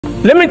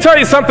Let me tell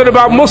you something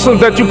about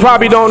Muslims that you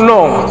probably don't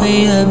know.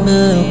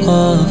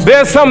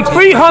 There's some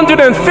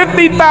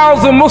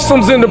 350,000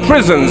 Muslims in the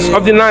prisons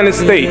of the United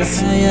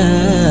States.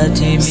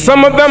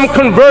 Some of them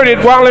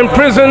converted while in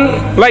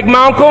prison, like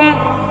Malcolm.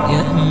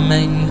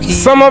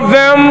 Some of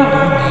them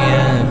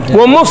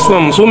were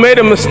Muslims who made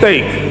a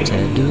mistake.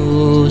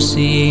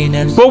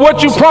 But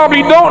what you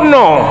probably don't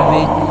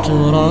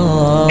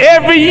know,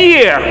 every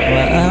year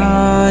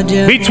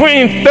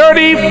between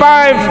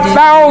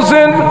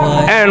 35,000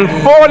 and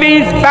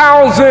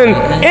 40,000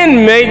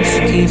 inmates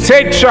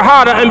take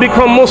Shahada and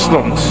become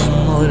Muslims.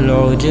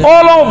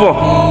 All over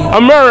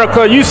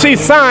America, you see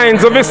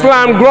signs of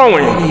Islam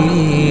growing.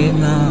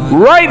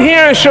 Right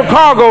here in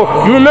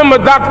Chicago, you remember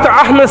Dr.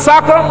 Ahmed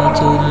Saka?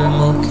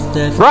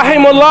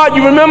 Rahimullah,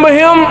 you remember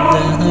him?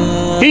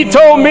 He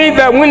told me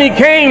that when he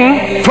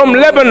came from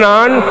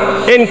Lebanon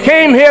and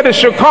came here to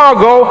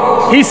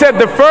Chicago, he said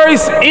the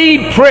first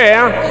Eid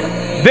prayer,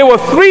 there were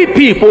 3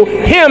 people,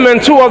 him and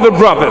 2 other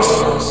brothers.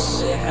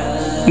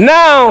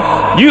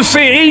 Now you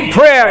see Eid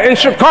prayer in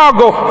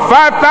Chicago,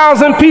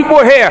 5,000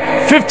 people here,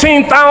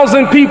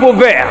 15,000 people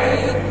there.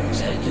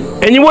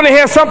 And you want to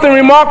hear something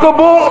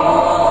remarkable?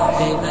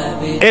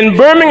 In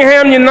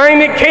Birmingham,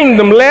 United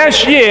Kingdom,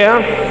 last year,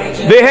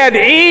 they had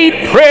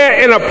Eid prayer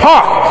in a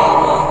park.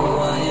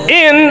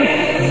 In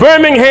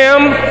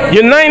Birmingham,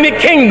 United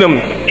Kingdom,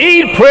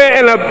 Eid prayer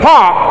in a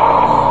park.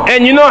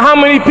 And you know how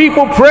many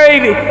people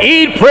prayed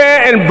Eid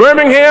prayer in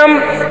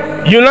Birmingham,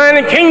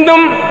 United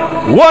Kingdom?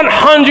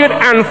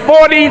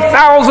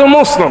 140,000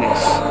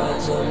 Muslims.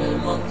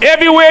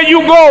 Everywhere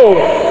you go,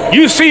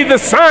 you see the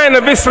sign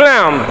of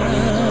Islam.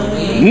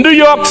 New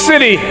York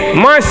City,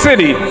 my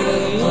city,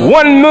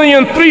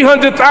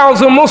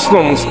 1,300,000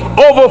 Muslims,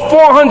 over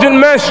 400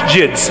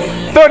 masjids,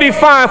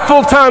 35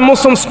 full-time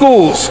Muslim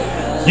schools.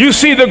 You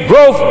see the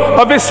growth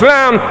of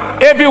Islam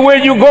everywhere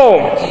you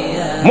go.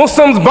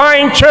 Muslims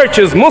buying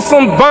churches,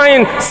 Muslims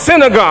buying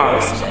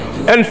synagogues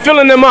and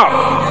filling them up.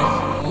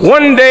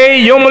 One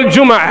day, Yom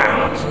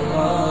al-Jum'ah,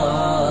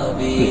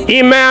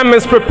 Imam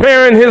is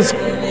preparing his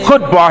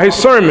khutbah, his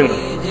sermon,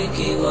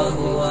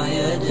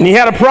 and he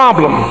had a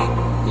problem.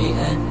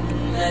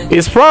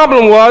 His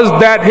problem was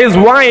that his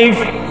wife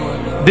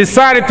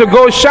decided to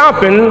go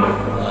shopping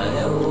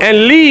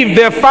and leave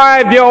their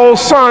 5-year-old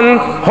son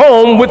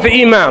home with the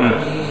Imam.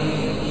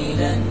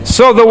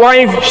 So the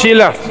wife, she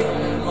left.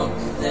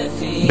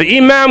 The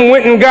Imam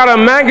went and got a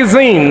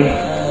magazine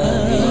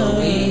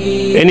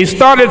and he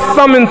started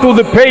thumbing through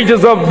the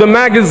pages of the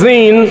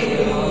magazine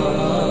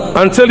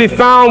until he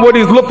found what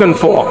he's looking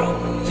for.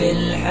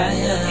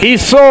 He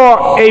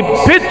saw a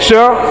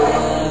picture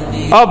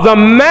of the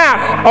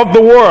map of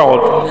the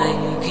world,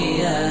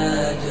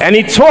 and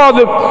he tore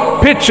the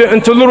picture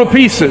into little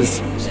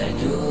pieces,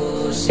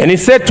 and he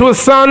said to his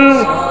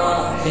son,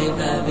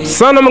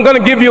 "Son, I'm going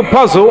to give you a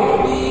puzzle.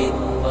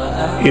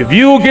 If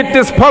you get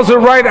this puzzle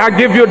right, I'll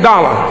give you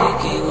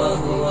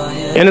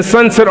 $1. And the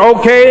son said,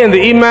 okay, and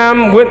the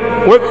Imam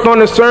worked on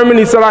the sermon.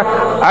 He said,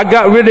 I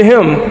got rid of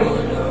him.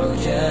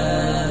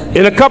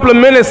 In a couple of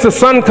minutes, the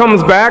son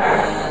comes back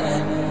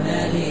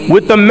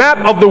with the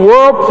map of the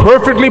world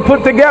perfectly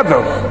put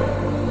together.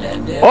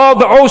 All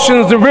the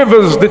oceans, the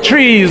rivers, the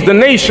trees, the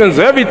nations,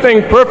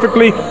 everything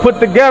perfectly put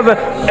together.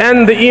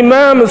 And the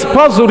Imam is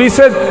puzzled. He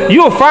said,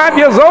 "You're 5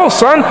 years old,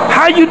 son.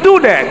 How you do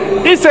that?"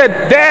 He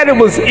said, "Dad, it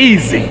was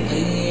easy."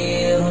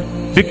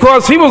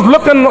 Because he was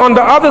looking on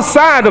the other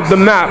side of the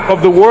map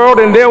of the world,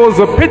 and there was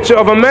a picture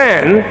of a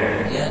man,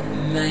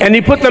 and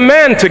he put the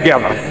man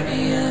together.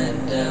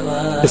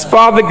 His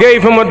father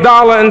gave him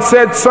 $1 and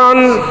said,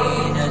 "Son,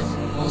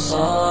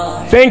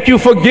 thank you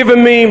for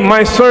giving me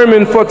my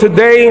sermon for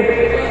today.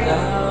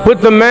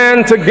 Put the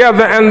man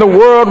together and the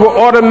world will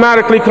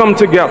automatically come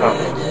together."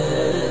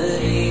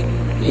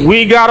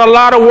 We got a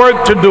lot of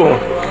work to do.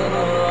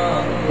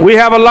 We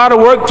have a lot of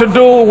work to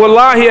do.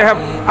 Wallahi,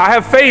 I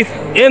have faith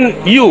in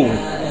you.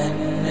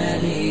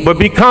 But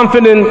be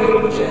confident,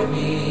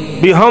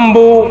 be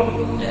humble,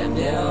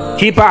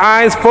 keep our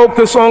eyes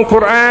focused on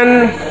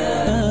Quran.